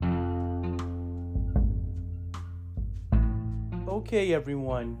Okay,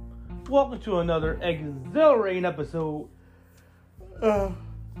 everyone. Welcome to another exhilarating episode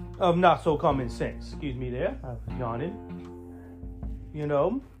of Not So Common Sense. Excuse me there. I was yawning.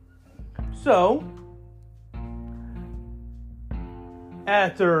 So,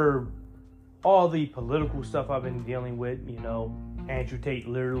 after all the political stuff I've been dealing with, Andrew Tate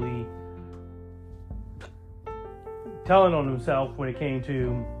literally telling on himself when it came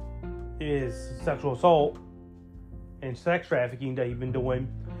to his sexual assault and sex trafficking that he's been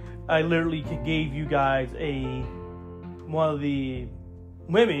doing. I literally gave you guys one of the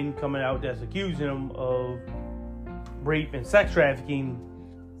women coming out that's accusing him of rape and sex trafficking.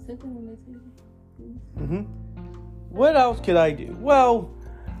 What else could I do? Well,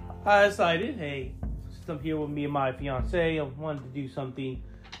 I decided, hey, since I'm here with me and my fiance, I wanted to do something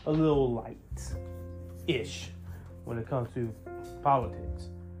a little light-ish when it comes to politics.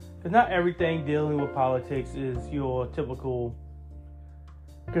 Because not everything dealing with politics is your typical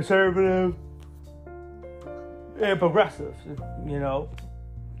conservative and progressive,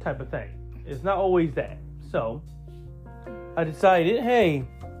 type of thing. It's not always that. So, I decided, hey,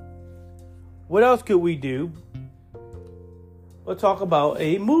 what else could we do? Let's talk about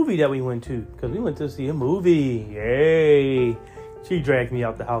a movie that we went to. Because we went to see a movie. Yay! She dragged me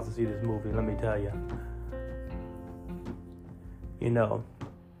out the house to see this movie, let me tell you.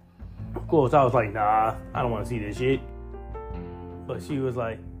 Of course, I was like, nah, I don't want to see this shit. But she was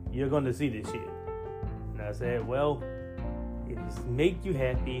like, you're going to see this shit. And I said, well, if it makes you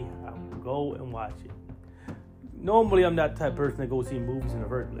happy, I will go and watch it. Normally, I'm not the type of person that goes see movies in the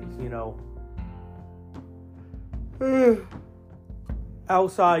first place,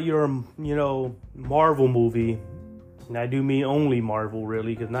 Outside your, Marvel movie, and I do mean only Marvel,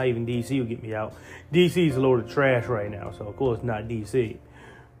 really, because not even DC will get me out. DC's a load of trash right now, so of course not DC.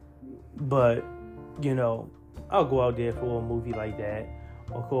 But, I'll go out there for a movie like that.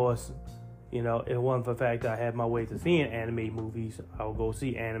 Of course, if it wasn't for the fact that I have my way to seeing anime movies, I'll go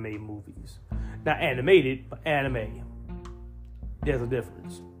see anime movies. Not animated, but anime. There's a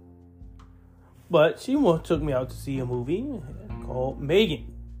difference. But she took me out to see a movie called M3gan.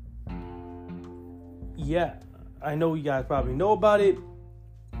 Yeah, I know you guys probably know about it.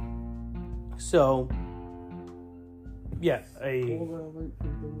 So, yeah,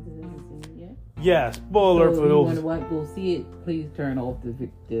 spoiler for those. If you want to go see it, please turn off the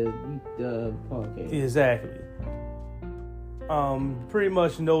podcast. Exactly. Pretty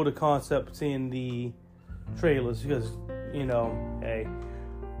much know the concept seeing the trailers because, hey.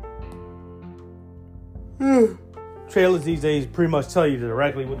 Trailers these days pretty much tell you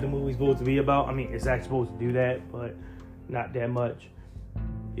directly what the movie's supposed to be about. I mean, it's actually supposed to do that, but not that much.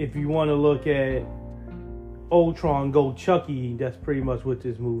 If you want to look at Ultron Go Chucky, that's pretty much what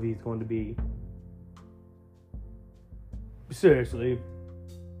this movie is going to be. Seriously.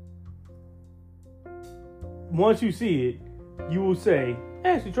 Once you see it, you will say,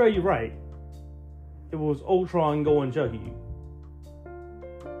 actually, Trey, you're right. It was Ultron going Chucky.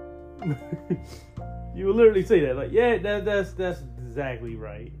 You will literally say that. Like, yeah, that's exactly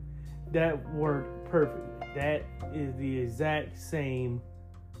right. That worked perfectly. That is the exact same,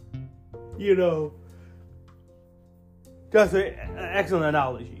 that's an excellent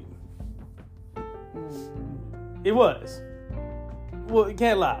analogy. It was. Well, you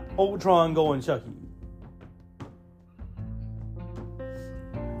can't lie. Ultron going Chucky.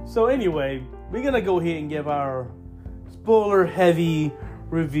 So anyway, we're going to go ahead and give our spoiler-heavy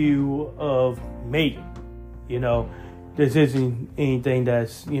review of M3gan. This isn't anything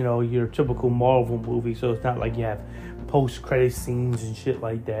that's, your typical Marvel movie, so it's not like you have post-credit scenes and shit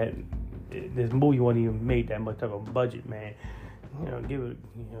like that. This movie wasn't even made that much of a budget, man. Give it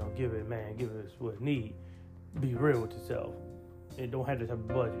what it needs. Be real with yourself. It don't have to have a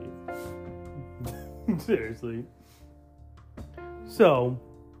budget. Seriously. So,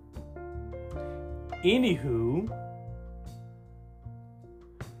 anywho,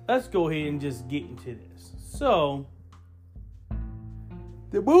 let's go ahead and just get into this. So,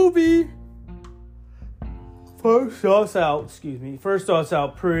 the movie first starts out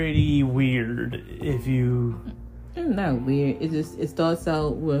pretty weird. It's not weird. It starts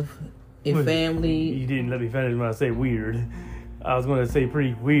out with a family. You didn't let me finish when I say weird. I was going to say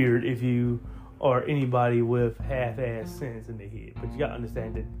pretty weird if you are anybody with half-ass sense in the head. But you got to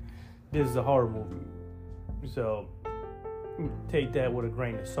understand that this is a horror movie. So, take that with a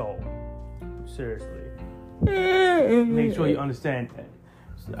grain of salt. Seriously. Make sure you understand that.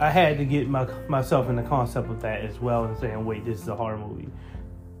 So I had to get myself in the concept of that as well and saying, wait, this is a horror movie.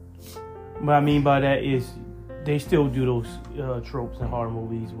 What I mean by that is they still do those tropes in horror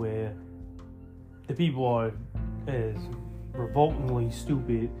movies where the people are as revoltingly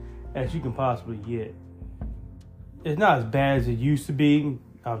stupid as you can possibly get. It's not as bad as it used to be.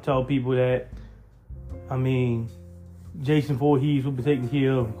 I'll tell people that. I mean, Jason Voorhees will be taken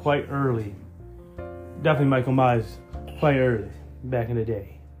care of quite early. Definitely Michael Myers quite early back in the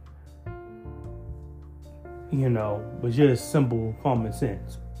day. You know, but just simple common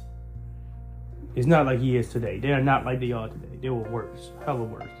sense. It's not like he is today. They are not like they are today. They were worse. Hella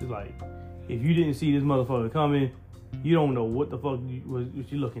worse. It's like, if you didn't see this motherfucker coming, you don't know what the fuck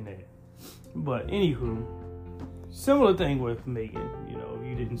what you're looking at. But anywho, similar thing with M3gan. You know,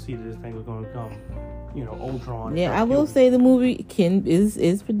 you didn't see that this thing was going to come. You know, Ultron. Yeah, I will say the movie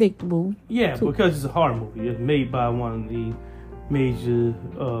is predictable. Yeah, because it's a horror movie. It's made by one of the major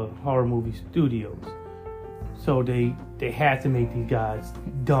horror movie studios. So they had to make these guys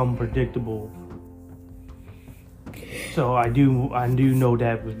dumb, predictable. So I do know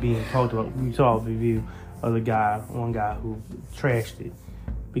that was being talked about. We saw a review of one guy who trashed it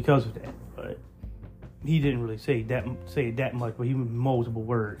because of that. But he didn't really say that much, but he multiple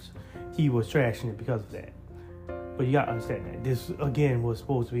words. He was trashing it because of that. But you gotta understand that this again was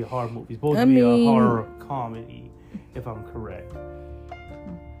supposed to be a horror movie. It's supposed to be a horror comedy, if I'm correct.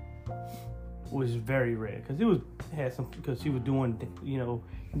 Which is very rare because she was doing, you know,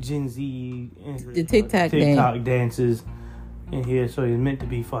 Gen Z the TikTok dances in here, so it's meant to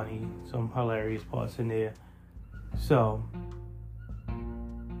be funny. Some hilarious parts in there. So,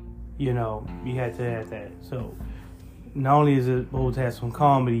 you know, you had to have that. So, not only is it supposed to have some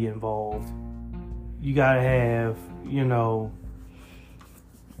comedy involved, you gotta have, you know,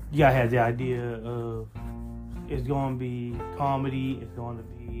 you gotta have the idea of it's gonna be comedy, it's gonna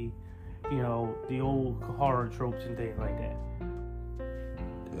be, you know, the old horror tropes and things like that.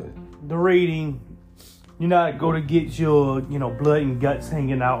 The rating, you're not going to get your, you know, blood and guts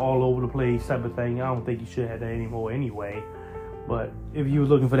hanging out all over the place type of thing. I don't think you should have that anymore anyway. But if you were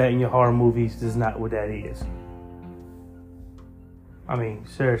looking for that in your horror movies, this is not what that is. I mean,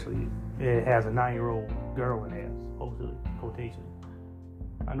 seriously, it has a 9-year-old girl in there, supposedly, quotation.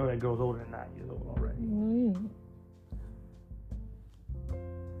 I know that girl's older than 9 years old already. Mm.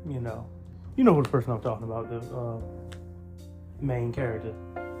 You know who the person I'm talking about, the main character.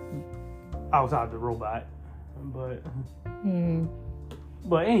 Outside the robot. But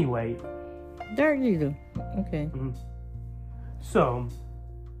anyway. Dark Needle. Okay. Mm-hmm. So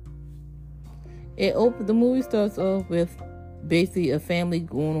the movie starts off with basically a family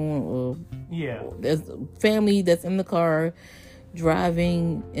going on. There's a family that's in the car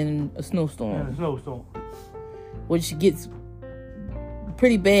driving in a snowstorm. Which gets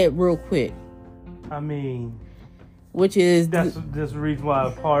pretty bad real quick. I mean, which is that's the reason why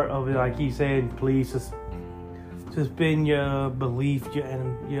part of it, like he's saying, please suspend your belief,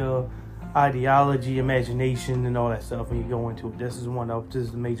 your ideology, imagination, and all that stuff when you go into it. This is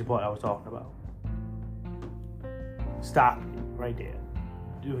the major part I was talking about. Stop it right there.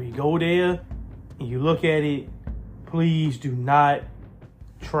 If you go there and you look at it, please do not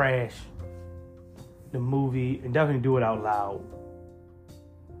trash the movie, and definitely do it out loud.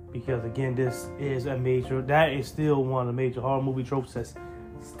 Because again, that is still one of the major horror movie tropes that's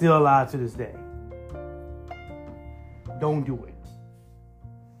still alive to this day. Don't do it.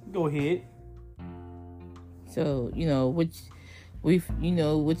 Go ahead. So, which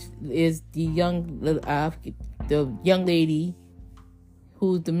is the young lady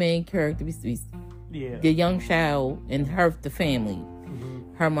who's the main character. Yeah. The young child and the family.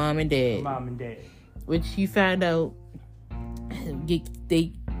 Mm-hmm. Her mom and dad. Which you find out they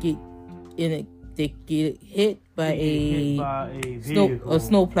get hit by a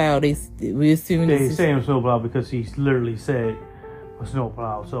snowplow. We assume they say a snowplow because he literally said a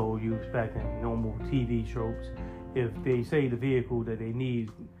snowplow. So you expect in normal TV tropes, if they say the vehicle that they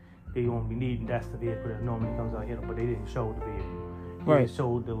need, they won't be needing. That's the vehicle that normally comes out here, but they didn't show the vehicle. Right. They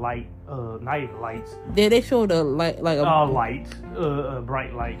showed the light, night lights. Yeah, they showed a light, like a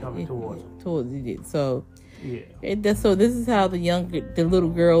bright light coming towards it. So. Yeah. So this is how the little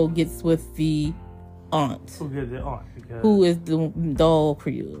girl gets with the aunt. Who gets the aunt? Who is the doll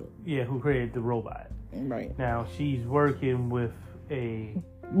creator? Yeah, who created the robot? Right. Now she's working with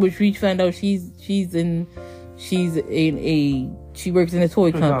which we found out she works in a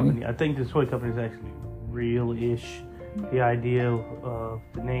toy company. I think the toy company is actually real-ish. The idea of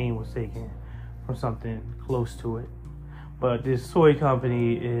the name was taken from something close to it, but this toy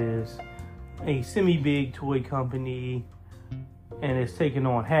company is a semi-big toy company, and it's taking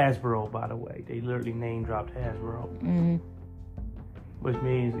on Hasbro, by the way. They literally name-dropped Hasbro. Mm-hmm. Which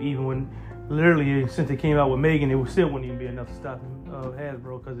means even when, literally, since it came out with M3gan, it still wouldn't even be enough stuff of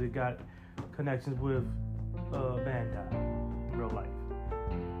Hasbro because it got connections with Bandai. real life.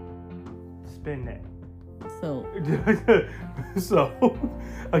 Spin that. So,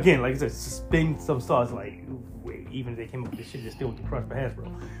 again, like I said, spin some stars. Like, wait, even if they came up with this shit, they still get crushed by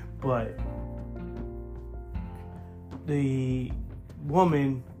Hasbro. But the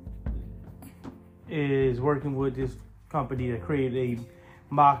woman is working with this company that created a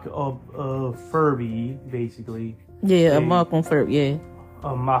mock-up of Furby, basically. Yeah, a mock-up Furby, yeah.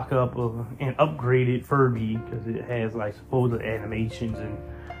 A mock-up of an upgraded Furby, because it has, like, supposed animations and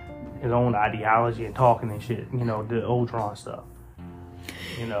his own ideology and talking and shit. You know, the Ultron stuff.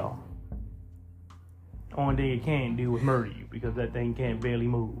 You know. Only thing it can't do is murder you, because that thing can't barely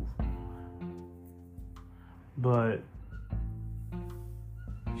move. But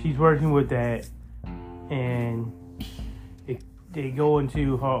she's working with that, and they go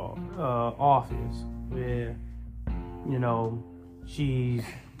into her office where, you know, she's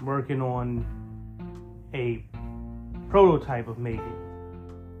working on a prototype of making,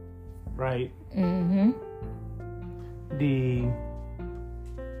 right? Mm-hmm. The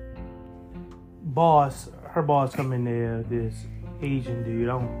boss, her boss, come in there. This Asian dude.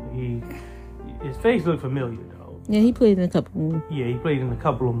 His face looked familiar though. Yeah, he played in a couple. Yeah, he played in a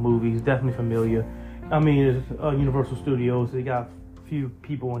couple of movies. Definitely familiar. I mean, it's Universal Studios. They got a few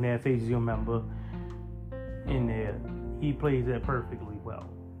people in their faces you remember in there. He plays that perfectly well.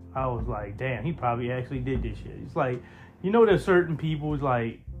 I was like, damn, he probably actually did this shit. It's like, you know, there's certain people, it's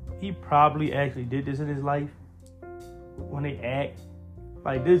like, he probably actually did this in his life when they act.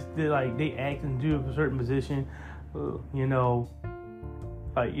 Like this, they act and do a certain position, you know.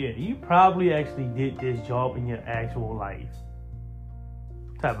 Like, yeah, you probably actually did this job in your actual life.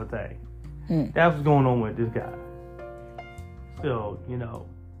 Type of thing. That's what's going on with this guy. So, you know,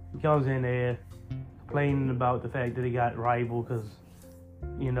 he comes in there complaining about the fact that he got rival because,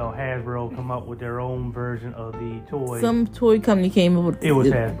 you know, Hasbro come up with their own version of the toy. Some toy company came up with it. Was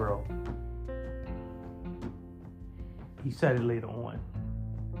Hasbro. He said it later on.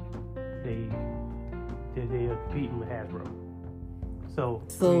 They are competing with Hasbro. So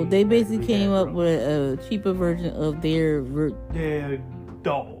they basically came up with a cheaper version of their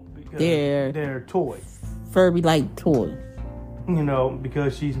doll. Their toy. Furby-like toy. You know,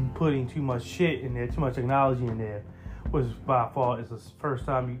 because she's putting too much shit in there, too much technology in there, which by far is the first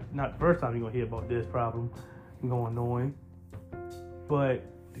time, not the first time you're going to hear about this problem going on. But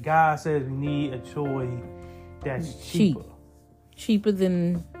the guy says we need a toy that's cheaper. Cheaper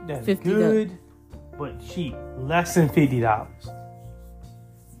than that's $50. Good, but cheap. Less than $50.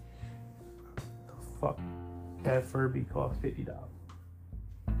 The fuck? That Furby cost $50.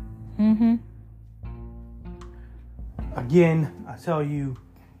 Mm-hmm. Again, I tell you,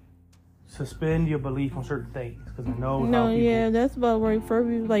 suspend your belief on certain things because I know. No, how people, yeah, that's about right.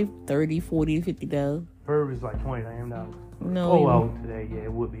 Furby's like $30, $40, $50. Furby's like $29. No. Oh well, today, yeah,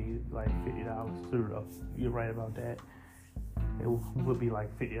 it would be like $50 too. Though you're right about that. It would be like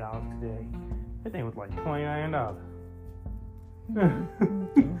 $50 today. That thing was like $29.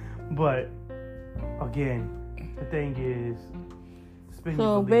 But again, the thing is,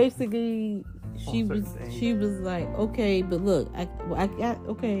 so basically, she was like, okay, but look, I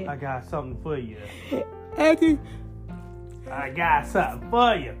got something for you. I got something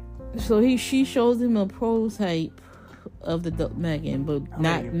for you. So she shows him a prototype of the M3gan, but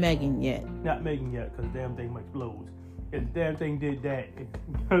not M3gan yet. Not M3gan yet, because the damn thing explodes. If the damn thing did that,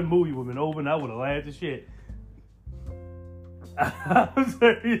 the movie would have been over and I would have laughed as shit. I'm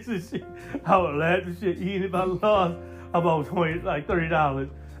serious as shit. I would have laughed as shit. Even if I lost about $30,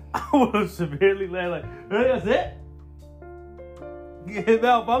 I would have severely laughed like, hey, that's it? Get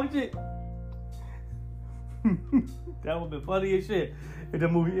malfunction? That would have been funny as shit if the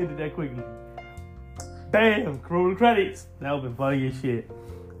movie ended that quickly. Bam! Closing credits. That would have been funny as shit.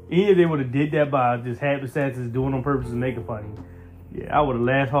 Even if they would have did that by just happenstances, doing on purpose and making funny. Yeah, I would have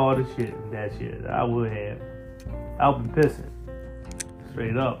laughed hard as shit with that shit. I would have. I would have been pissing.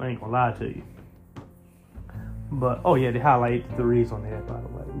 Straight up. I ain't gonna lie to you. But, oh yeah, they highlight the threes on there, by the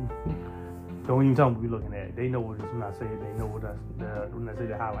way. Don't even tell them what we're looking at. They know what it is when I say it. They know what when I say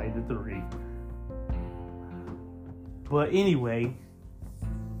they highlight the three. But anyway,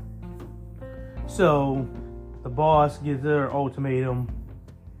 so the boss gives her ultimatum,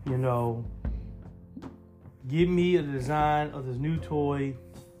 you know, give me a design of this new toy.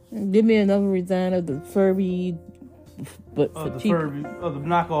 Give me another design of the Furby, but for cheap. Of the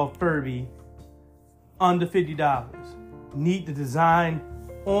knockoff Furby, under $50. Need the design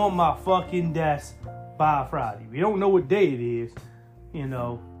on my fucking desk by Friday. We don't know what day it is, you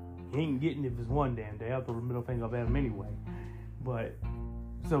know. He ain't getting it if it's one damn day. I'll throw the middle finger up at him anyway. But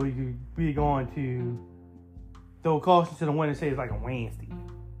so we're going to throw caution to the wind and say it's like a Wednesday.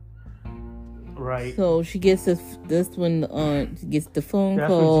 Right. So she gets this when she gets the phone call.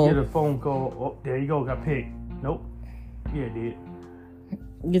 That's when she get a phone call. Oh, there you go. Got picked. Nope. Yeah, it did.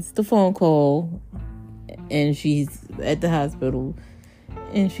 Gets the phone call, and she's at the hospital,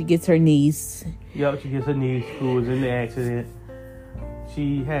 and she gets her niece. Yep, she gets her niece who was in the accident.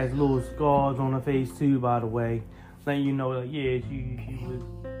 She has little scars on her face too, by the way, letting you know, like, yeah, she was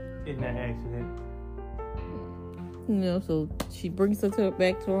in that accident. You know, so she brings her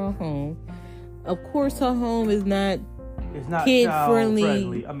back to her home. Of course, her home is not. It's not kid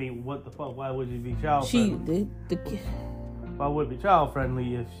friendly. I mean, what the fuck? Why would it be child friendly? Why would it be child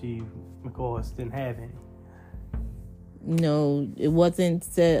friendly if she, of course, didn't have any? No, it wasn't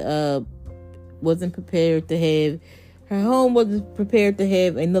set up. Wasn't prepared to have. Her home wasn't prepared to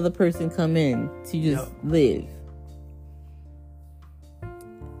have another person come in to just live.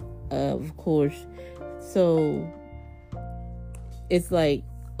 Of course, so it's like,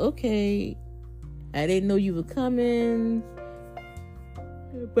 okay, I didn't know you were coming,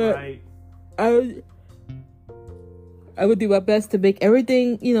 but right. I would do my best to make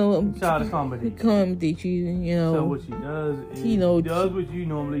everything, you know, accommodate you, you know. So what she does is she does what you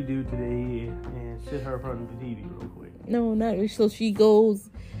normally do today and sit her in front of the TV real quick. No, not really. So she goes,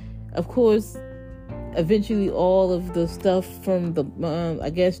 of course, eventually all of the stuff from the, I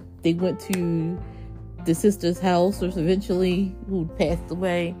guess they went to the sister's house, or eventually, who passed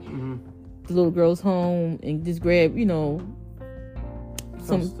away, the little girl's home, and just grab, you know,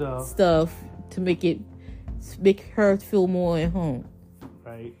 some stuff to make her feel more at home.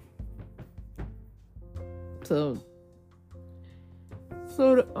 Right. So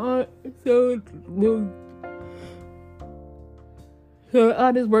her aunt is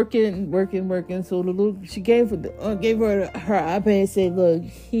working. So the little, she gave her her iPad. Said, "Look,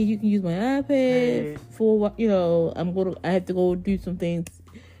 here, you can use my iPad for, you know, I have to go do some things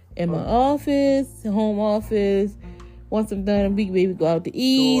in my office, home office. Once I'm done, we can maybe go out to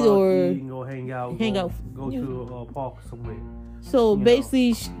eat or go hang out, go to a park somewhere." So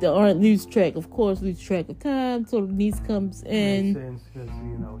basically, the aunt loses track of time. So the niece comes in, makes sense, 'cause,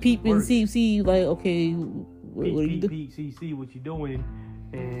 you know, peep and see, like, okay. What you doing? See what you're doing,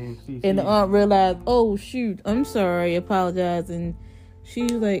 and the aunt realized, oh shoot, I'm sorry, apologize, and she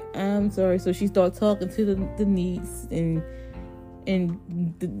was like, I'm sorry. So she started talking to the niece and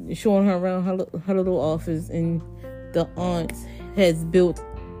showing her around her little office, and the aunt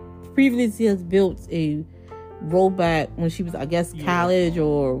previously has built a robot when she was, I guess, college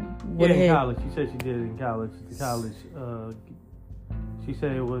or whatever. Yeah, in college. She said she did it in college. She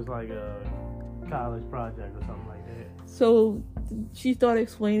said it was like a college project or something like that. So she started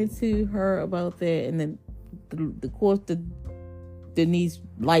explaining to her about that, and then the course the niece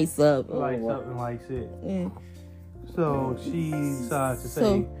lights up and likes it. So she decides to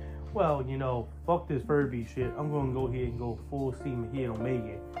say, well, you know, fuck this Furby shit, I'm gonna go ahead and go full steam ahead on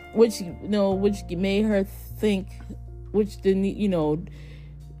Megan, which made her think,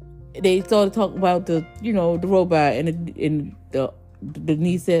 they started talking about the robot, and the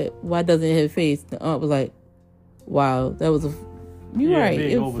niece said, why doesn't it have a face? The aunt was like, wow, that was you're right.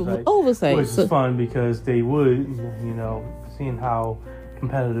 It was oversight. Which is fun because they would, seeing how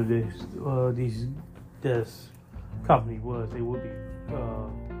competitive this company was, they would be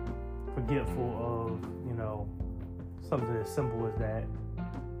forgetful of, something as simple as that.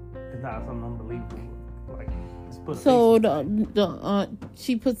 It's not something unbelievable. Like, so the aunt,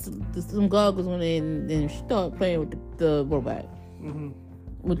 she puts some goggles on it and she started playing with the robot.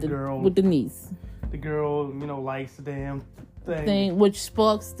 With the niece. The girl, likes the damn thing, which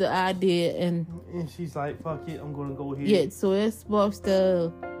sparks the idea, and she's like, "Fuck it, I'm gonna go here." Yeah, so it sparks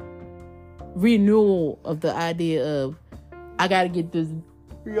the renewal of the idea of, I gotta get this.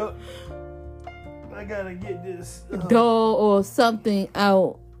 Yep. I gotta get this doll or something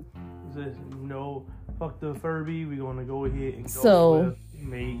out. Says, fuck the Furby. We're gonna go ahead and go with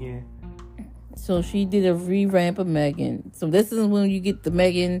Megan. So she did a revamp of Megan. So this is when you get the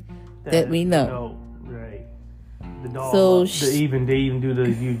Megan that we know. Right. The doll. So they even do the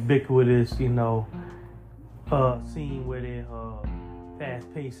ubiquitous, scene where they're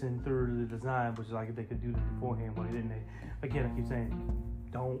fast pacing through the design, which is like if they could do this beforehand, why didn't they? Again, I keep saying,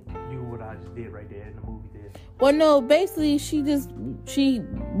 don't do what I just did right there in the movie did. Well, no, basically she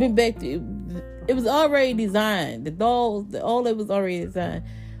went back to, it was already designed. The doll, all that was already designed.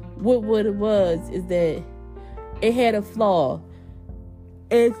 What it was is that it had a flaw,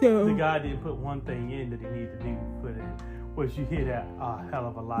 and so the guy didn't put one thing in that he needed to put in, Which you hear that a hell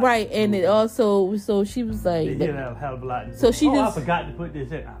of a lot. Right, and it also, so she was like... You hear that a hell of a lot. So she I forgot to put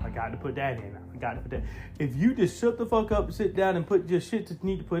this in. I forgot to put that in. I forgot to put that. If you just shut the fuck up and sit down and put just shit that you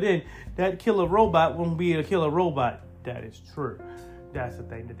need to put in, that killer robot won't be a killer robot. That is true. That's the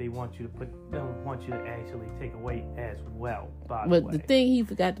thing that they want you to put. They don't want you to actually take away as well. But the thing he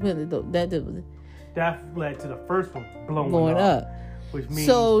forgot to put in that led to the first one blowing up. Which means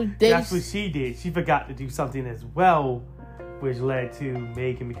that's what she did. She forgot to do something as well, which led to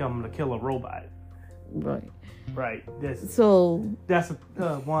Megan becoming a killer robot. Right. That's one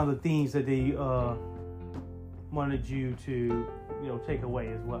of the things that they wanted you to, take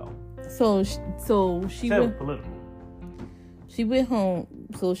away as well. So she went political. She went home.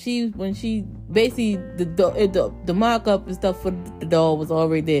 So when she basically the markup and stuff for the doll was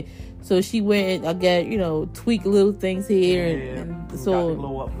already there. So she went, I got, tweak little things here and so got the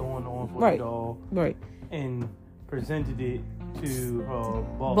glow up going on for the doll. Right. And presented it to her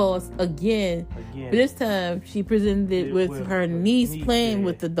boss again. But this time she presented it with her niece playing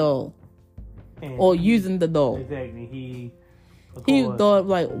with the doll. Or using the doll. Exactly. He thought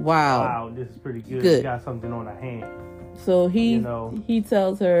like, wow, this is pretty good. She got something on her hand. So he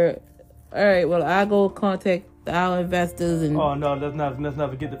tells her, all right, well, I'll go contact our investors and... Oh, no, let's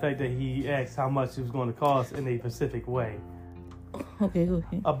not forget the fact that he asked how much it was going to cost in a specific way. Okay.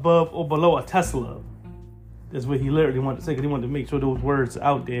 Above or below a Tesla. That's what he literally wanted to say, because he wanted to make sure those words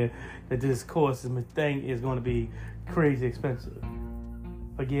out there that this course thing is going to be crazy expensive.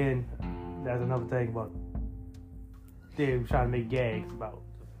 Again, that's another thing about they were trying to make gags about.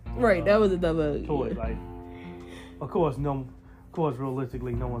 Right, that was another toy. Like, of course,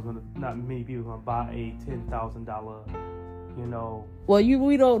 realistically, not many people gonna buy a $10,000. Well,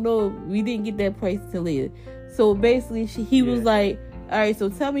 we don't know. We didn't get that price till later. So basically, he was like, all right, so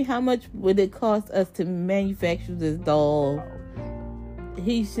tell me how much would it cost us to manufacture this doll?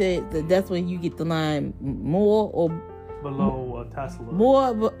 He said that's when you get the line more or below a Tesla.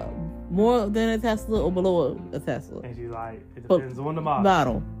 More than a Tesla or below a Tesla. And she's like, it depends on the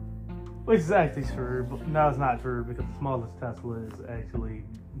model. Which is actually true, but no, it's not true because the smallest Tesla is actually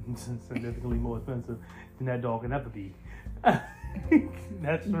significantly more expensive than that dog can ever be.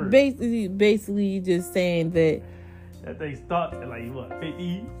 That's true. Basically just saying that they start at like what,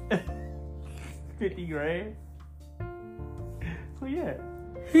 50 grand? So yeah.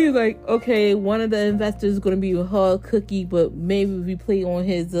 He's like, okay, one of the investors is going to be a hard cookie, but maybe if we play on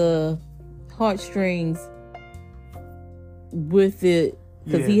his heartstrings with it,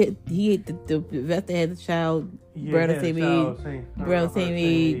 because he had the investor had a child around the same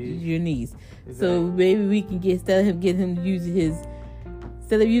age, your niece. Exactly. So maybe we can get him to use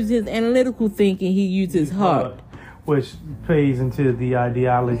instead of using his analytical thinking, he uses his heart. Which plays into the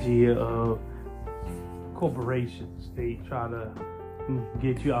ideology of corporations. They try to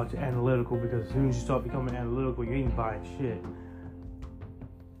get you out to analytical, because as soon as you start becoming analytical, you ain't buying shit.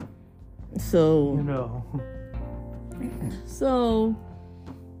 So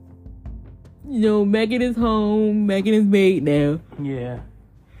Megan is home. Megan is made now. Yeah.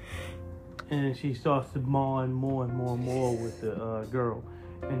 And she starts to bond more and more and more with the girl.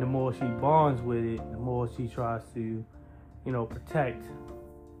 And the more she bonds with it, the more she tries to, protect.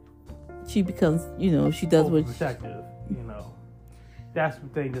 She becomes, she does what... Protective, That's the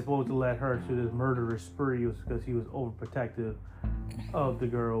thing that's supposed to let her to this murderous spree, was because he was overprotective of the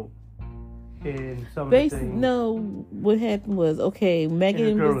girl. And some of the things... No, what happened was, okay, Megan...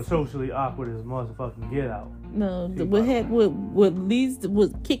 And the girl was socially awkward as a motherfucking get out. No,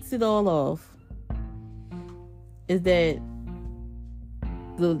 what kicks it all off is that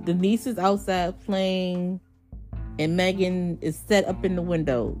the niece is outside playing, and Megan is set up in the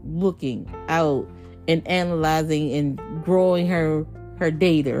window looking out and analyzing and growing her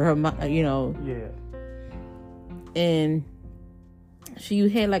data, Yeah. And she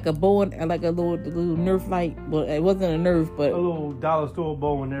had like a bow and like a little Nerf light. Well, it wasn't a Nerf, but a little dollar store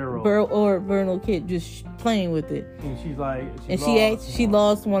bow and arrow. Vernal kid just playing with it. And she's like, she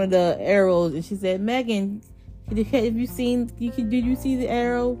lost one of the arrows, and she said, "Megan, did you see the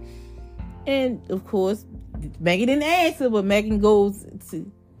arrow?" And of course, Megan didn't answer, but Megan goes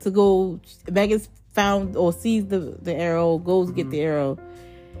to go. Megan's found or sees the arrow, goes to get the arrow,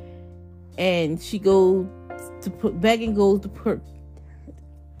 and she goes to put. Megan goes to put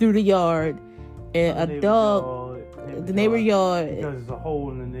through the yard, and a dog, the neighbor yard, because there's a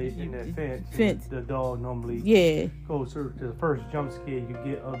hole in that fence. The dog normally goes through. The first jump scare you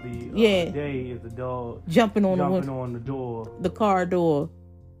get of the day is the dog jumping on the door, the car door.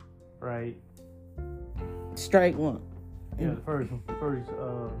 Right. Strike one. Yeah, the first.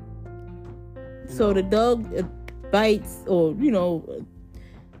 So the dog, bites, or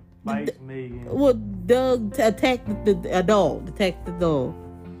bites Megan. Well, Doug attacked a dog. Attacked the dog.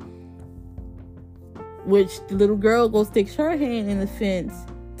 Which the little girl goes sticks her hand in the fence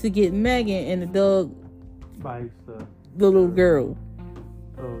to get Megan, and the dog bites the little girl.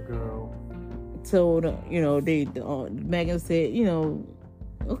 Little girl. So Megan said,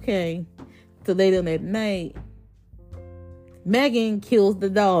 okay. So later that night, Megan kills the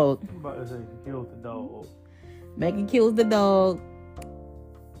dog. Megan kills the dog.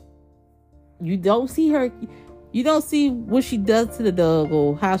 You don't see her. You don't see what she does to the dog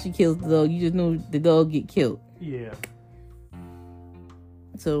or how she kills the dog. You just know the dog get killed. Yeah.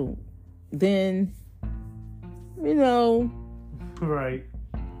 So then, right.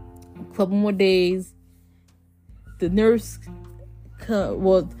 A couple more days, the nurse,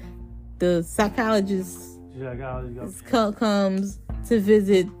 the psychologist comes to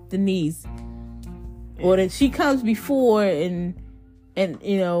visit the niece. Yeah. Or that she comes before and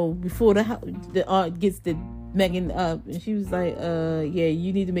before the aunt gets the Megan up, and she was like, yeah,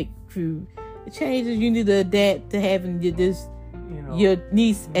 you need to make few changes. You need to adapt to having your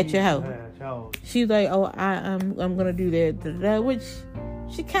niece at your house. She was like, oh, I'm gonna do that, which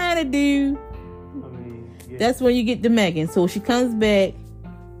she kind of do. Yeah. That's when you get to Megan. So she comes back,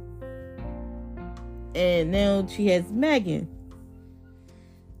 and now she has Megan,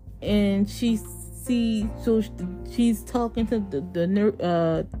 and she's talking to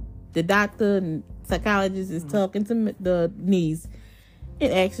the doctor and psychologist is talking to the niece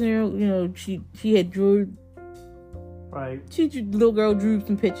and asking her, she had drew. Right. The little girl drew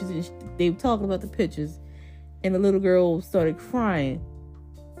some pictures, and they were talking about the pictures, and the little girl started crying.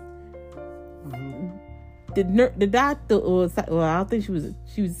 Mm-hmm. The doctor, I don't think she was a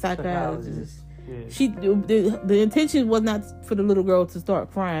psychologist. Yeah. The intention was not for the little girl to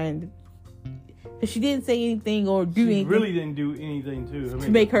start crying. She didn't say anything or do anything. She really didn't do anything to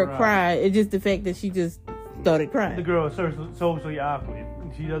make her cry. It's just the fact that she just started crying. The girl is socially awkward.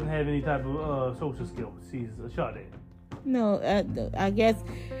 She doesn't have any type of social skills. She's a shut in. No, I guess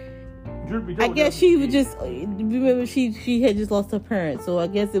she was just, remember she had just lost her parents, so I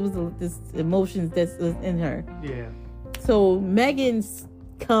guess it was this emotions that's in her. Yeah. So Megan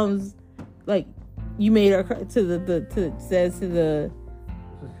comes, like, you made her cry, says to the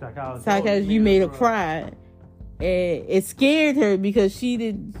psychologist, you made her cry, and it scared her because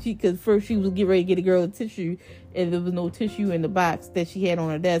because first she was getting ready to get a girl a tissue, and there was no tissue in the box that she had on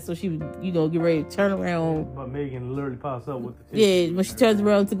her desk, so she was get ready to turn around. But Megan literally pops up with the tissue. Yeah, when she turns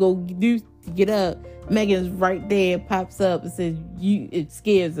around to get up, Megan's right there, pops up and says, it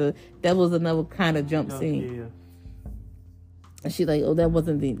scares her. That was another kind of jump scene. Yeah. And she's like, oh, that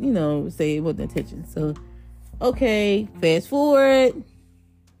wasn't say it wasn't intention. So, okay, fast forward.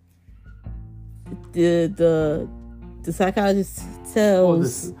 The psychologist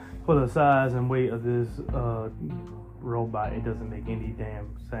tells for the size and weight of this robot, it doesn't make any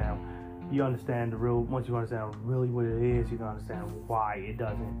damn sound. You understand once you understand really what it is, you can understand why it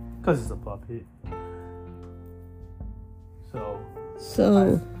doesn't, because it's a puppet. So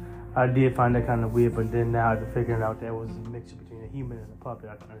I did find that kind of weird, but then now after figuring out that was a mixture between a human and a puppet,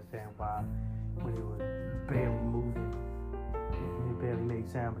 I can understand why when it was barely moving, it barely made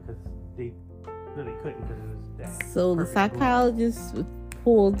sound, because they really couldn't, because it was that. So the psychologist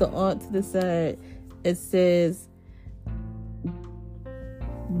pulls the aunt to the side and says,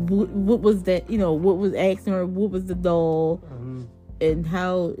 what was that, what was asking her, what was the doll, and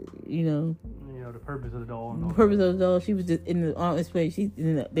how, the purpose of the doll. She was just in the aunt's place.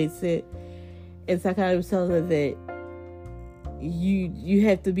 They said, and the psychiatrist tells her that you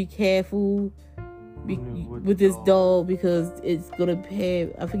have to be careful with this doll, because it's gonna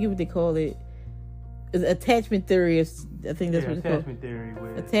have, I forget what they call it. It's attachment theory. I think that's what it's called.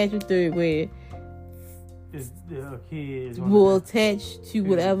 Attachment theory where a kid will attach to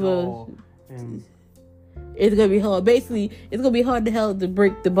whatever. It's gonna be hard. Basically, it's gonna be hard to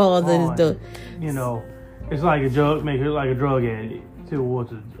break the bonds of this dog. It's like a drug, make it like a drug addict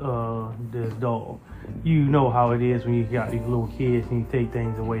towards this dog. You know how it is when you got these little kids and you take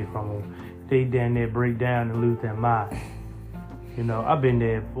things away from them. They down there break down and lose their mind. I've been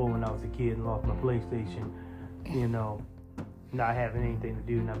there before when I was a kid and lost my PlayStation. Not having anything to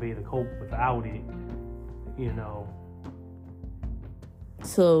do, not being able to cope without it.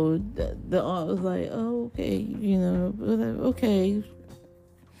 So the aunt was like, oh, okay, okay.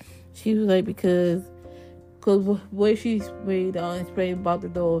 She was like, because the way the aunt explained about the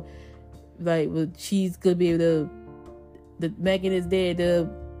dog, like, she's gonna be able to, the Megan is there to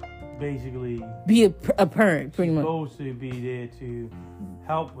basically be a parent, pretty much. Supposed to be there to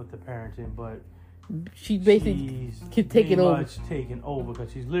help with the parenting, but she basically can take it over. She's taking over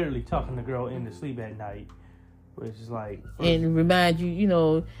because she's literally tucking the girl in to sleep at night. Which is like... And remind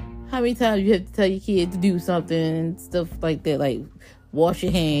you, how many times you have to tell your kid to do something and stuff like that, like wash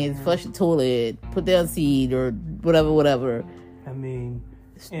your hands, flush the toilet, put down seed, or whatever. I mean,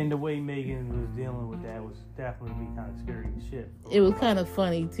 and the way Megan was dealing with that was definitely kind of scary as shit. It was kind of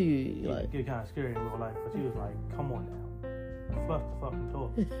funny, too. It get kind of scary in real life, but she was like, come on now. Flush the fucking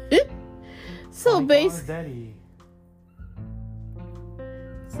toilet. So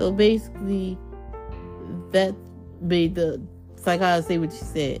basically, that made the psychologist say what she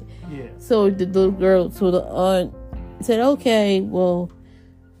said. Yeah. So the little girl, the aunt said, okay, well,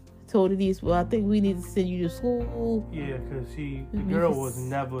 told her this, well, I think we need to send you to school. Yeah, because the girl was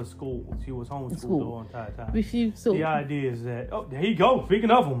never schooled. She was homeschooled the whole entire time. But the idea is that, there you go,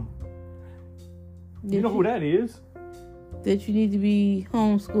 speaking of them. You know who that is? That you need to be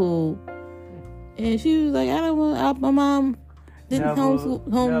homeschooled. And she was like, I don't want, my mom didn't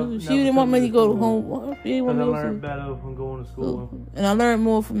homeschool. She didn't want me to go to home. She didn't want me to go to school. I learned better from going to school. And I learned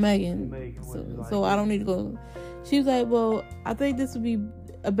more from Megan. So I don't need to go. She was like, well, I think this would be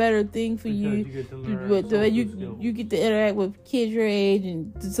a better thing for you. You get to learn you get to interact with kids your age.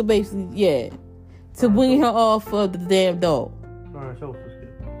 And so basically, to wean her off of the damn dog. Learn social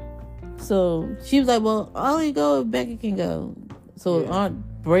skills. So she was like, well, I'll only go if Becky can go. So Aunt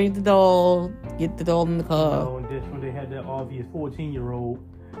bring the doll, get the doll in the car. And that's when they had that obvious 14-year-old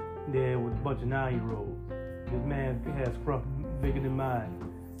there with a bunch of 9-year-olds. This man has scruff bigger than mine.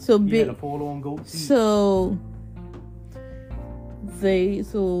 So he had a full-on goatee. So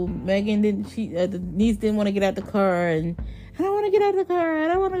Megan the niece didn't want to get out the car, and I don't want to get out of the car. I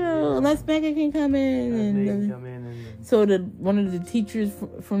don't want to go unless Megan can come in. So one of the teachers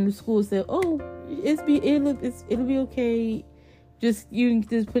from the school said, "Oh, it'll be okay. Just you can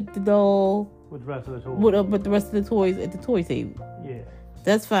just put the doll with the rest of the toys. With the rest of the toys at the toy table. Yeah,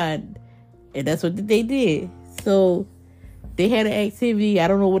 that's fine." And that's what they did. So they had an activity. I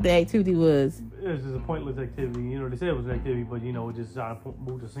don't know what the activity was. It was just a pointless activity. They said it was an activity, but it just trying to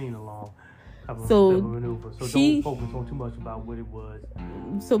move the scene along. So don't focus on too much about what it was.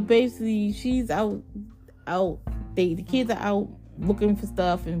 So basically, she's out. The kids are out looking for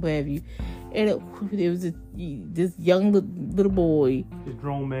stuff and what have you. And it was this young little boy. This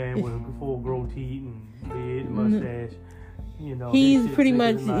grown man with a full grown teeth and beard and mustache. He's pretty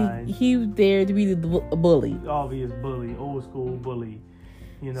much, he was there to be a bully. Obvious bully, old school bully.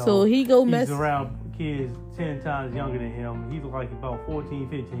 So he's around kids 10 times younger than him. He's like about 14,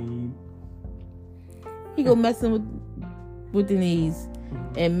 15. He go messing with Denise,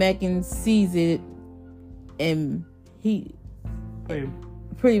 and Megan sees it, and he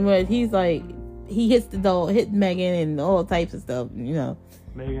pretty much, he's like, he hits the doll, hit Megan and all types of stuff, Megan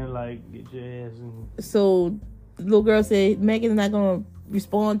get your ass. So the little girl said, Megan's not gonna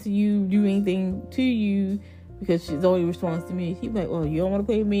respond to you, do anything to you, because she's only responds to me. He's like, oh, you don't want to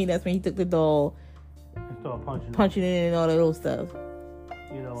play with me? And that's when he took the doll and started punching it and all that old stuff.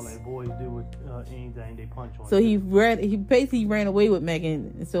 Like boys do with anything, they punch on. So he basically ran away with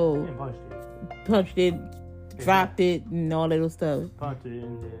Megan, and so and punched it, dropped it, and all that old stuff. Punched it,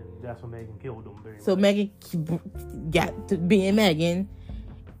 and then that's when Megan killed him. So Megan got to being Megan,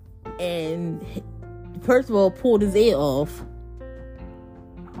 and first of all pulled his ear off.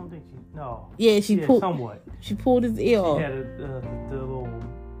 I don't think no. Yeah, she pulled somewhat. She pulled his ear off. She had the little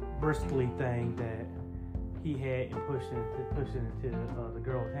bristly thing that he had and pushed it into the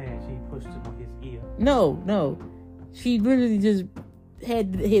girl's hand. She pushed it on his ear. No. She literally just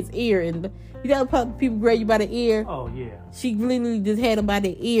had his ear, and people grab you by the ear. Oh yeah. She literally just had him by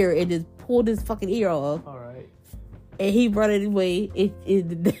the ear and just pulled his fucking ear off. All right. And he brought it away.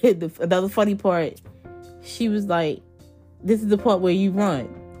 Another funny part. She was like, "This is the part where you run,"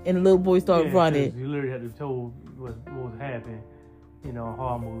 and the little boy started running. You literally had to tell what was happening.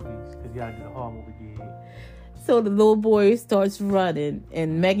 Horror movies, because you gotta do the horror movie gig. So the little boy starts running,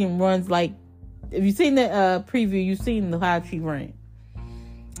 and Megan runs like, if you've seen the preview, you've seen how she ran.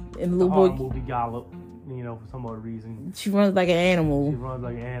 And the little boy movie gallop, for some other reason. She runs like an animal. She runs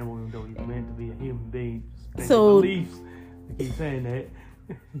like an animal, even though he's meant to be a human being. So beliefs. I keep saying that.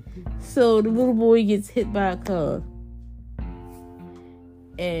 So the little boy gets hit by a car,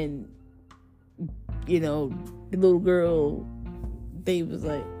 and the little girl, they was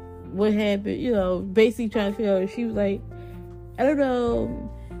like, what happened? Basically trying to figure out. She was like, I don't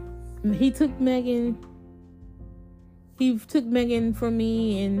know. He took Megan from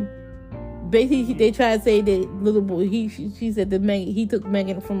me, and basically they tried to say that little boy. She said that he took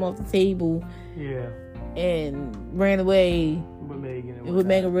Megan from off the table. Yeah. And ran away with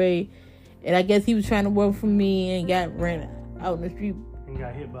Megan Ray. And I guess he was trying to work for me and got ran out in the street. And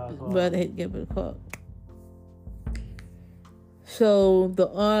got hit by a car. But hit by a car. So the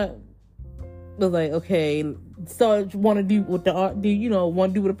aunt was like, okay, start want to do what the aunt do,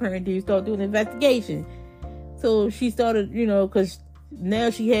 want to do what a parent do, start doing an investigation. So she started, because now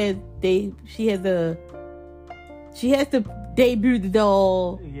she has to debut the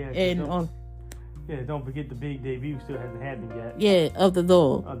doll. Yeah, and don't forget the big debut still hasn't happened yet. Yeah, of the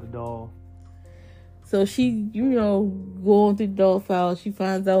doll. So she, going through the doll file, she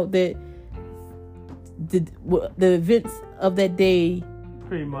finds out that the events of that day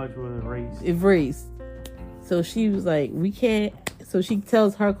pretty much was erased. So she was like, we can't. So she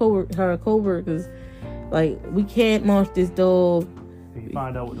tells her coworkers, like, we can't launch this doll.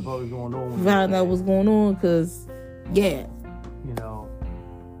 Find out what the fuck is going on. Find out what's going on, because, yeah.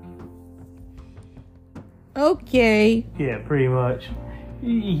 Okay. Yeah, pretty much.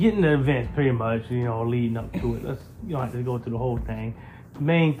 You getting the events pretty much, leading up to it. You don't have to go through the whole thing. The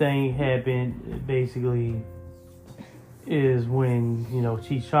main thing happened basically is when,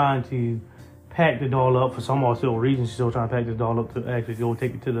 she's trying to pack the doll up for some odd reason. She's still trying to pack the doll up to actually go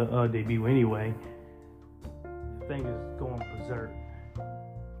take it to the debut anyway. The thing is going berserk.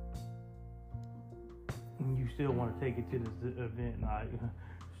 And you still want to take it to this event, like.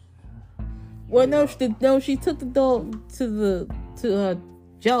 Well, no, she took the doll to her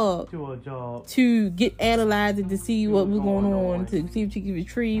job. To get analyzed and to see what was going on, to see if she could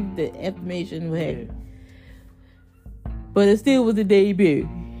retrieve the information we had. Yeah. But it still was a debut.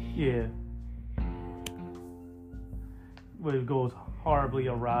 Yeah. But it goes horribly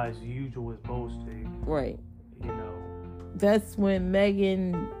awry as usual, as supposed to. Right. That's when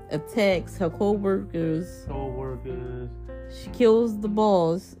M3gan attacks her co-workers. She kills the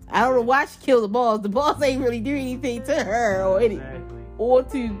boss. I don't know why she killed the boss. The boss ain't really do anything to her or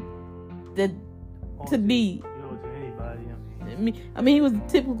to me. To anybody. I mean, he was a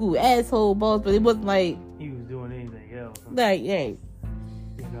typical asshole boss, but it wasn't like he was doing anything else. Like, yeah.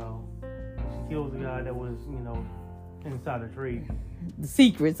 She killed the guy that was, inside the tree. The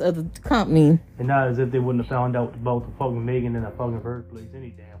secrets of the company. And not as if they wouldn't have found out about the fucking M3gan in the fucking first place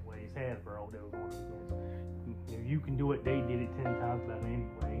any damn way. It's Hasbro they were going against. If you can do it, they did it 10 times better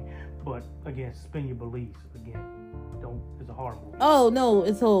anyway. But again, suspend your beliefs. Again, it's a horror movie. Oh no,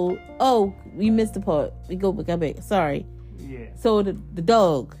 we missed the part. We go back. Sorry. Yeah. So the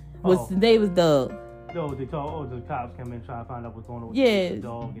dog was the neighbor's dog. No, the cops come in trying to find out what's going on with the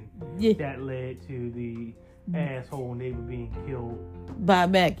dog, and that led to the asshole neighbor being killed by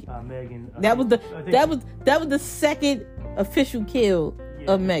M3gan. That was the second official kill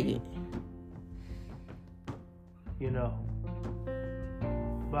of M3gan.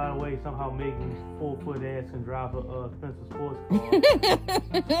 By the way, somehow M3gan's 4-foot ass can drive a Spencer sports car.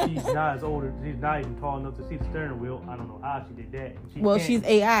 She's not even tall enough to see the steering wheel. I don't know how she did that. She's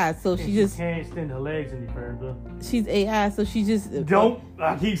AI, so she just can't extend her legs any further. She's AI, so she just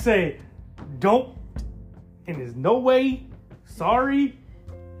I keep saying, don't. And there's no way. Sorry,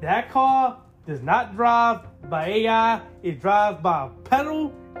 that car does not drive by AI. It drives by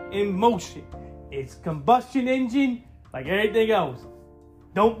pedal in motion. It's combustion engine like everything else.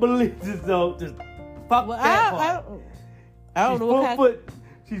 Don't believe this though. Just fuck that part. I don't know.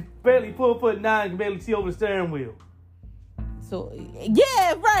 She's barely 4'9", can barely see over the steering wheel. So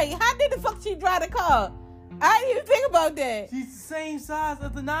yeah, right. How did the fuck she drive the car? I didn't even think about that. She's the same size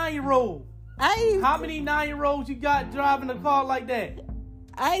as the 9-year-old. How many 9-year-olds you got driving a car like that?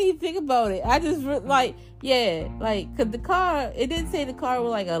 I didn't even think about it. I just cause the car, it didn't say the car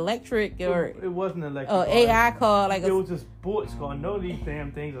was like electric or it wasn't electric. AI car, it was a sports car. None of these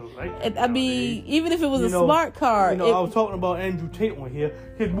damn things are electric. I mean, even if it was a smart car, I was talking about Andrew Tate on here.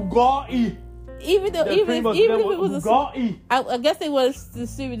 His Bugatti. Even if it was Bugatti. I guess it was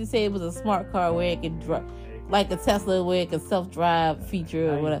stupid to say it was a smart car where it could drive, like a Tesla where it could self-drive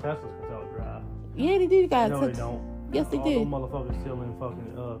feature or whatever. Teslas can self-drive. Yeah, they do. No, they don't. Yes, they do. All those motherfuckers still in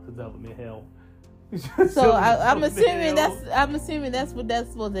fucking development hell. So I'm assuming that's what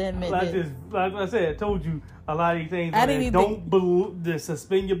that's supposed to have meant. Like I said, I told you a lot of these things.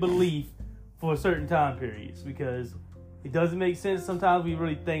 Suspend your belief for certain time periods because it doesn't make sense. Sometimes we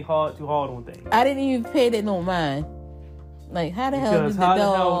really think too hard on things. I didn't even pay that no mind. Like how the hell did the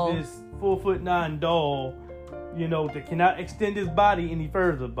doll? This 4'9" doll, that cannot extend his body any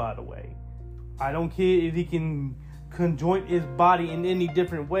further. By the way, I don't care if he can conjoin his body in any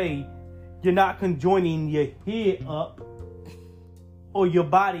different way. You're not conjoining your head up or your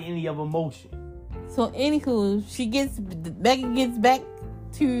body any other motion. So anywho, M3gan gets back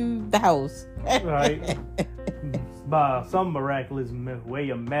to the house. Right. by some miraculous way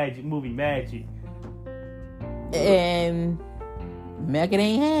of movie magic. And Megan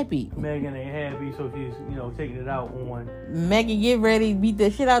ain't happy. Megan ain't happy, so she's, taking it out on... Megan get ready to beat the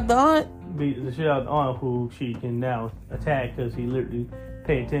shit out the aunt. Beat the shit out the aunt, who she can now attack because he literally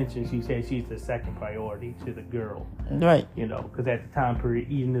pay attention. She said she's the second priority to the girl. Right. Because at the time period,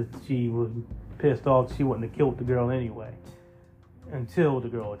 even if she was pissed off, she wouldn't have killed the girl anyway. Until the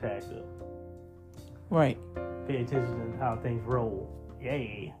girl attacked her. Right. Pay attention to how things roll.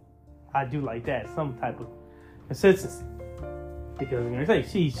 Yay. I do like that. Some type of consistency.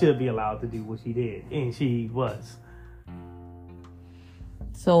 Because she should be allowed to do what she did. And she was.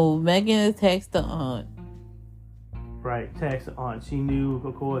 So Megan attacks the aunt. Right. Attacks the aunt. She knew,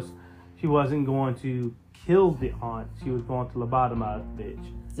 of course, she wasn't going to kill the aunt. She was going to lobotomize the bitch.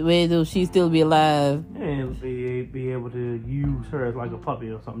 So whether she still be alive. And be able to use her as like a puppy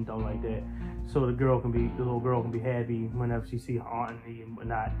or something dumb like that. So the little girl can be happy whenever she see her aunt and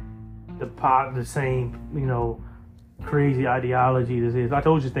not the same, crazy ideology this is. I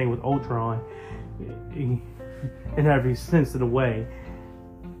told you this thing with Ultron in every sense of the way.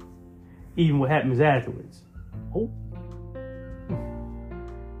 Even what happens afterwards. Oh.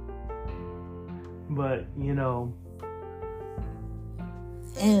 But,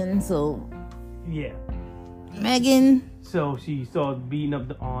 And so... Yeah. Megan... So she started beating up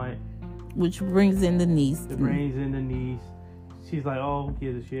the aunt. Which brings in the niece. She's like, oh, who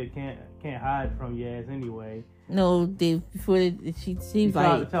gives a shit? Can't hide from your ass anyway. No, she's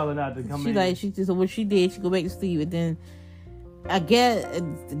like, tell her not to come in. So what she did, she go back to sleep, and then I guess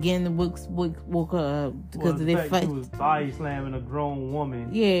again woke her up because they fight. She was body slamming a grown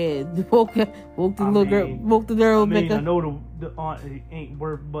woman. Yeah, woke the girl. I know the aunt ain't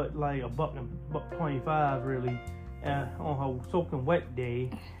worth but like $1.25 really on her soaking wet day.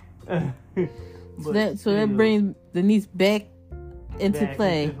 So that brings the niece back into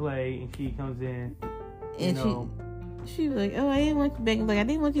play. And she comes in. And she was like, oh, I didn't want you back. Like, I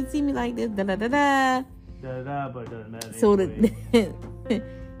didn't want you to see me like this. Da da da da. Da da, but it doesn't matter. So anyway.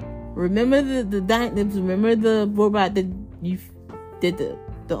 remember the robot that the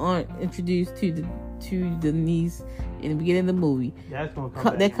aunt introduced to the niece in the beginning of the movie. That's gonna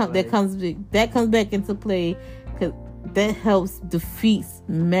come that comes back into play because that helps defeat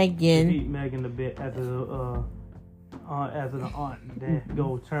Megan a bit as an aunt that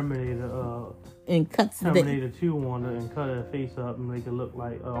goes Terminator and cuts Terminator 2 on her and cut her face up and make it look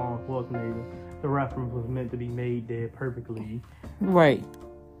like Arnold Schwarzenegger. The reference was meant to be made there perfectly. Right.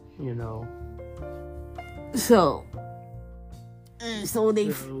 So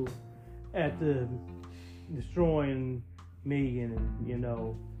after destroying Megan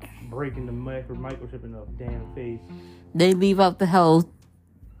and breaking the microchip in her damn face, they leave out the house.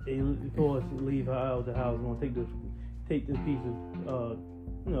 They of course leave her out of the house. Gonna take this piece of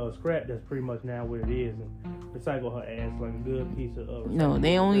scrap that's pretty much now what it is and recycle her ass like a good piece of no,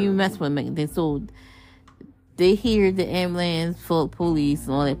 they only mess with Megan. They hear the ambulance full of police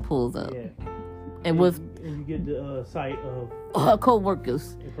and all that pulls up. Yeah. And you get the sight of her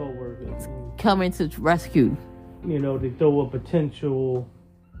co-workers coming to rescue. They throw a potential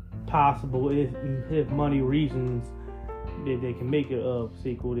possible if money reasons that they can make a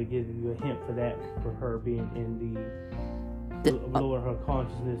sequel to give you a hint for her being in the lower her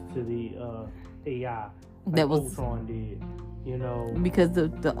consciousness to the AI that was Ultron did. Because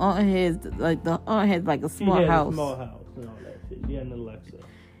the aunt has like a small house. A small house and all that shit. Yeah, and Alexa.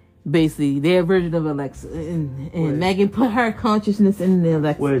 Basically, their version of Alexa, and Megan put her consciousness in the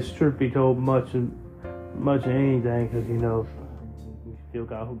Alexa. Which truth be told, much of anything, because you still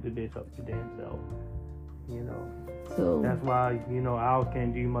got to hook the bitch up to damn self. So that's why ours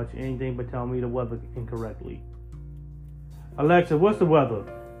can't do much anything but tell me the weather incorrectly. Alexa, what's the weather?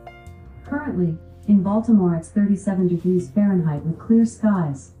 Currently, in Baltimore, it's 37 degrees Fahrenheit with clear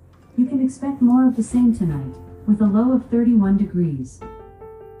skies. You can expect more of the same tonight, with a low of 31 degrees.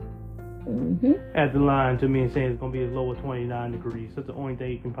 Mm-hmm. At the line to me and saying it's going to be as low as 29 degrees. That's the only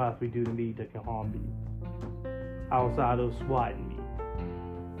thing you can possibly do to me that can harm me. Outside of swatting me.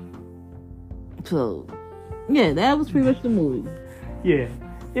 So, yeah, that was pretty much the movie. Yeah.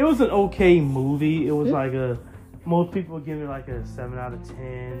 It was an okay movie. It was like most people would give it like a 7 out of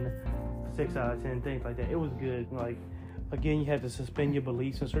 10, 6 out of 10, things like that. It was good. Like, again, you had to suspend your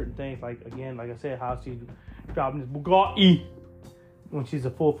beliefs in certain things. Like, again, like I said, how she's driving this Bugatti when she's a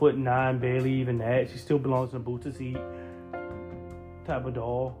 4'9", barely even that. She still belongs in a booster seat type of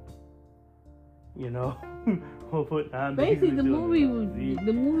doll. 4'9". Basically, the movie is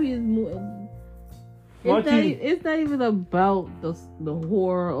it's not even about the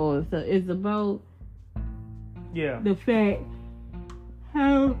horror or stuff. It's about the fact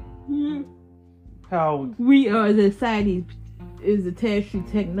how we are, the society is attached to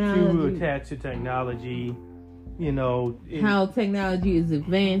technology. You know, how technology is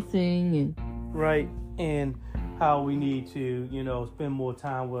advancing and right, and how we need to, you know, spend more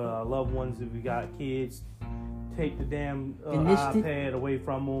time with our loved ones if we got kids. Take the damn iPad away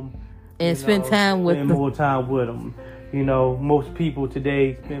from them and spend more time with them. You know, most people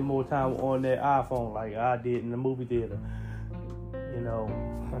today spend more time on their iPhone, like I did in the movie theater. You know,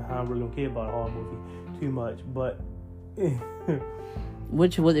 I don't really care about a horror movie too much, but.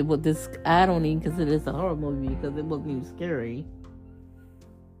 Which was it? What this? I don't even consider this a horror movie because it wasn't even scary.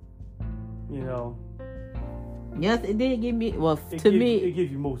 You know. Yes, it did give me. Well, it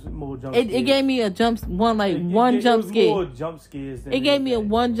gives you more jump. It gave me a jump scare. More jump scares. It gave me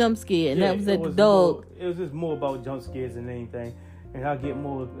one jump scare, and that was at the dog. It was just more about jump scares than anything, and I get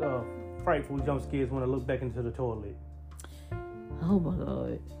more frightful jump scares when I look back into the toilet. Oh my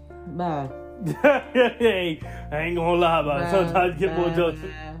God! Bye. Hey, I ain't gonna lie about it. Sometimes you get more jump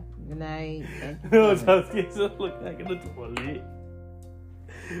scares. Good night. Jump scares look back in the toilet.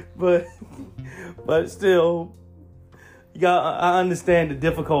 But still, I understand the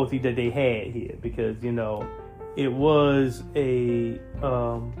difficulty that they had here because, you know, it was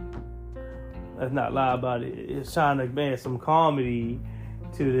let's not lie about it. It's trying to add some comedy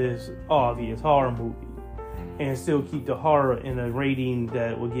to this obvious horror movie and still keep the horror in a rating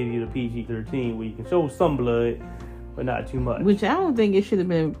that will give you the PG-13 where you can show some blood, but not too much. Which I don't think it should have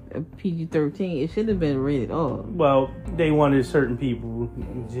been a PG-13. It should have been rated R. Well, they wanted certain people,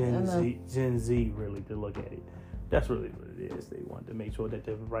 Gen Z, really, to look at it. That's really what it is. They wanted to make sure that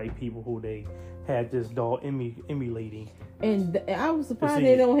the right people who they had this doll emulating. And I was surprised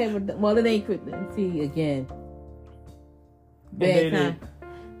they don't have a... Well, it ain't... See, again. Bad time.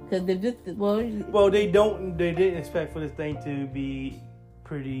 Because they just... Well, they didn't expect for this thing to be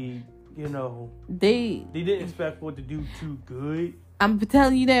pretty... You know, they didn't expect for it to do too good. I'm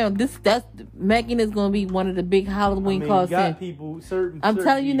telling you now, that's M3gan is gonna be one of the big Halloween costumes. I'm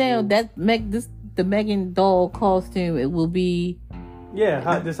telling you now, the M3gan doll costume, it will be.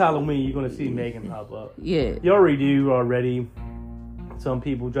 Yeah, this Halloween you're gonna see M3gan pop up. Yeah, you already do. Some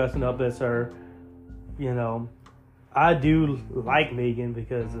people dressing up as her. You know, I do like M3gan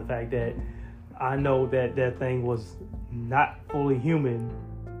because of the fact that I know that thing was not fully human.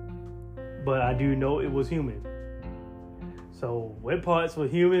 But I do know it was human. So what parts were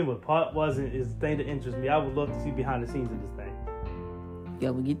human, what part wasn't, is the thing that interests me. I would love to see behind the scenes of this thing. Yeah,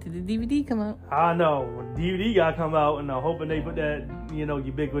 we'll get to the DVD come out. I know. When DVD got to come out, and I'm hoping they put that, you know,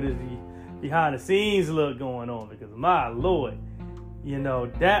 ubiquitous behind the scenes look going on. Because my Lord, you know,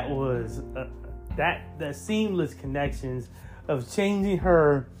 that was that seamless connections of changing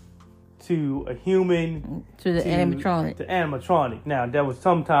her to a human, to the animatronic. To animatronic. Now, there was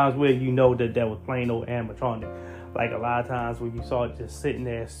some times where you know that was plain old animatronic. Like a lot of times when you saw it just sitting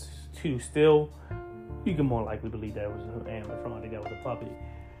there too still, you can more likely believe that it was an animatronic, that was a puppet.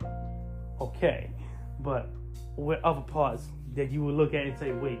 Okay. But with other parts that you would look at and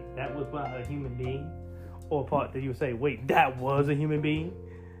say, wait, that was by a human being? Or a part that you would say, wait, that was a human being?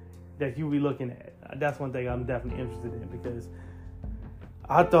 That you would be looking at. That's one thing I'm definitely interested in because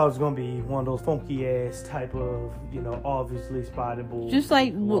I thought it was going to be one of those funky ass type of, you know, obviously spottable. Just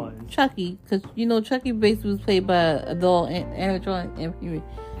like Chucky, because, you know, Chucky basically was played by a doll animatronic.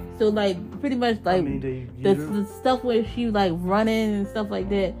 So, like, pretty much, like, the stuff where she, like, running and stuff like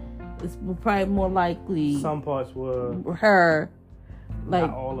that is probably more likely. Some parts were her.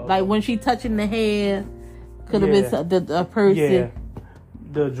 Like when she touching the hair, could have been a person. Yeah.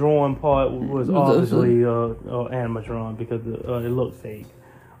 The drawing part was obviously animatron because it looked fake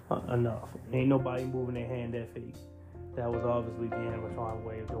enough. Ain't nobody moving their hand that fake. That was obviously the animatron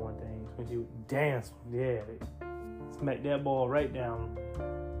way of doing things. When you dance, smack that ball right down.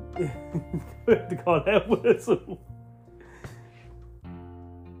 To call that whistle.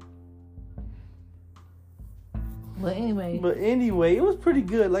 But anyway, it was pretty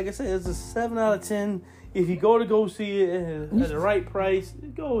good. Like I said, it's a 7 out of 10. If you go see it at the right price,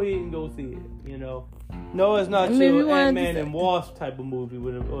 go ahead and go see it. You know, no, it's not your Ant-Man and Wasp type of movie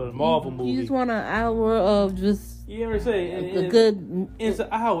or a Marvel movie. You just want an hour of just good. It's an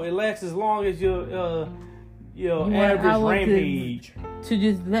hour. It lasts as long as your average Rampage.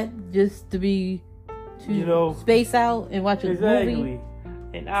 To space out and watch a movie.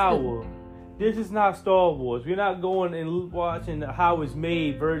 An hour. This is not Star Wars. We're not going and watching the how it's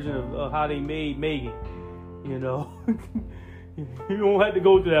made version of how they made M3gan. You know, you don't have to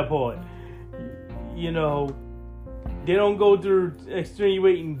go through that part. You know, they don't go through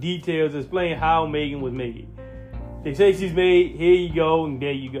extenuating details explaining how M3gan was made. They say she's made. Here you go, and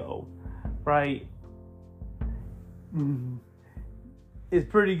there you go. Right? It's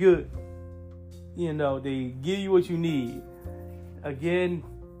pretty good. You know, they give you what you need. Again,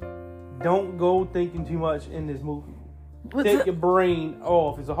 don't go thinking too much in this movie. Take your brain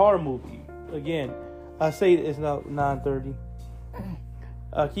off. It's a horror movie. Again, I say it's now 9:30.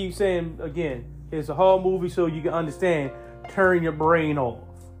 I keep saying again, it's a horror movie so you can understand. Turn your brain off.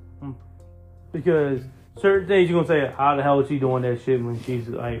 Because certain things you're going to say, how the hell is she doing that shit when she's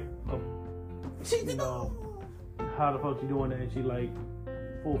like, you know, how the fuck she doing that and she like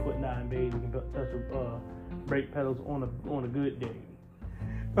 4'9" baby and can touch her brake pedals on a good day.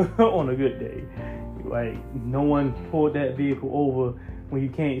 On a good day. Like, no one pulled that vehicle over when you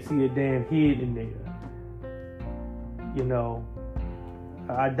can't see a damn head in there. You know,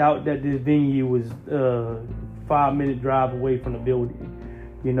 I doubt that this venue was 5-minute drive away from the building.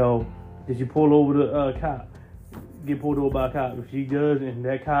 You know, did you pull over the cop? Get pulled over by a cop. If she does and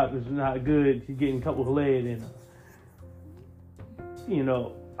that cop is not good, she's getting a couple of lead in her. You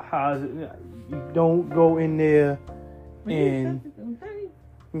know, you don't go in there and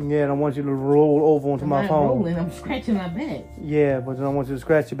I don't want you to roll over onto my phone. Rolling, I'm scratching my back. Yeah, but I don't want you to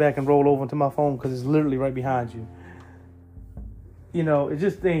scratch your back and roll over onto my phone because it's literally right behind you. You know, it's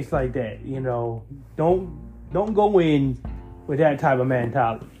just things like that. You know, don't go in with that type of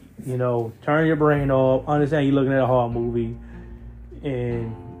mentality. You know, turn your brain off. Understand you're looking at a horror movie,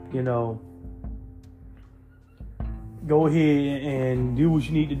 and you know, go ahead and do what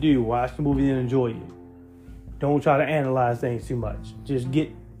you need to do. Watch the movie and enjoy it. Don't try to analyze things too much. Just get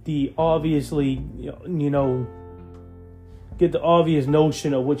the obviously, you know, get the obvious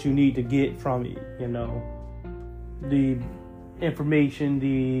notion of what you need to get from it. You know, the information,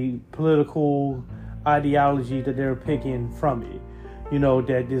 the political ideology that they're picking from it. You know,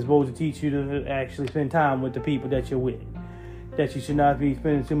 that they're supposed to teach you to actually spend time with the people that you're with. That you should not be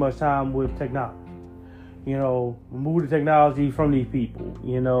spending too much time with technology. You know, remove the technology from these people,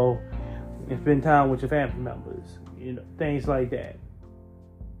 you know, and spend time with your family members. You know, things like that.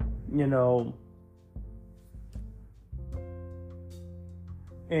 You know.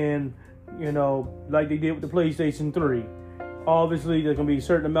 And, you know, like they did with the PlayStation 3. Obviously, there's going to be a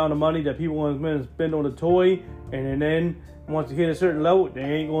certain amount of money that people want to spend on a toy. And then, once you hit a certain level, they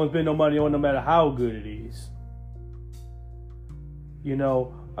ain't going to spend no money on no matter how good it is. You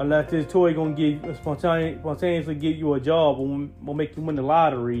know, unless this toy going to spontaneously give you a job or will make you win the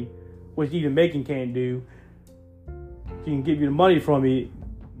lottery, which even Macon can't do. She can give you the money from it,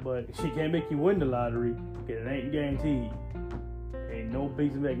 but she can't make you win the lottery because it ain't guaranteed. Ain't no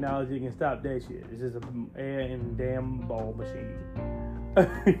piece of technology can stop that shit. It's just an air and damn ball machine.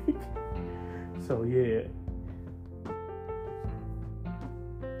 So yeah.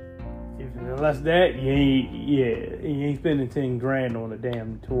 Unless that, you ain't spending 10 grand on a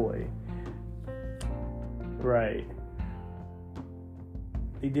damn toy. Right.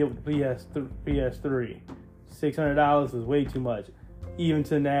 They did with the PS3. $600 is way too much. Even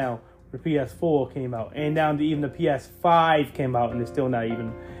to now, the PS4 came out. And now even the PS5 came out and it's still not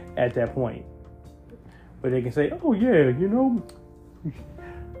even at that point. But they can say, oh yeah, you know,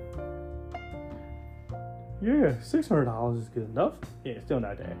 yeah, $600 is good enough. Yeah, it's still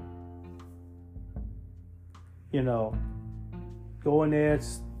not that. You know, go in there,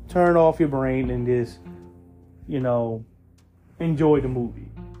 turn off your brain and just, you know, enjoy the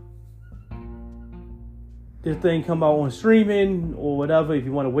movie. This thing come out on streaming or whatever, if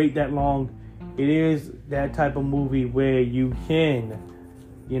you want to wait that long, it is that type of movie where you can,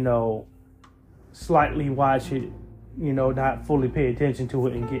 you know, slightly watch it, you know, not fully pay attention to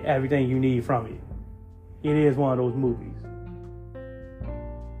it and get everything you need from it. It is one of those movies.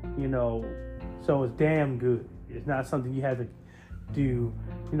 You know, so it's damn good. It's not something you have to do,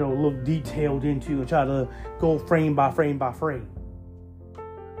 you know, look detailed into and try to go frame by frame by frame.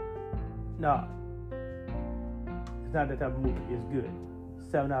 No. It's not that type of movie. It's good.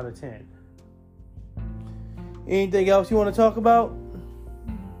 7 out of 10. Anything else you want to talk about?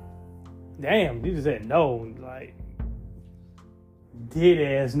 Damn, you just said no. Like, dead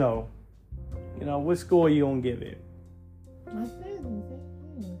ass no. You know, what score you gonna give it? I said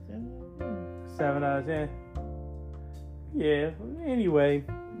 7 out of 10. Yeah, anyway,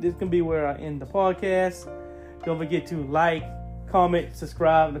 this can be where I end the podcast. Don't forget to like, comment,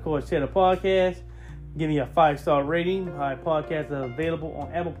 subscribe, and of course share the podcast. Give me a 5-star rating. My podcasts are available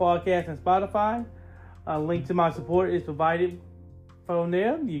on Apple Podcasts and Spotify. A link to my support is provided from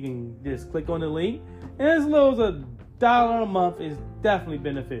there. You can just click on the link. And as low as $1 a month is definitely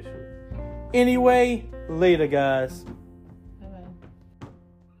beneficial. Anyway, later guys.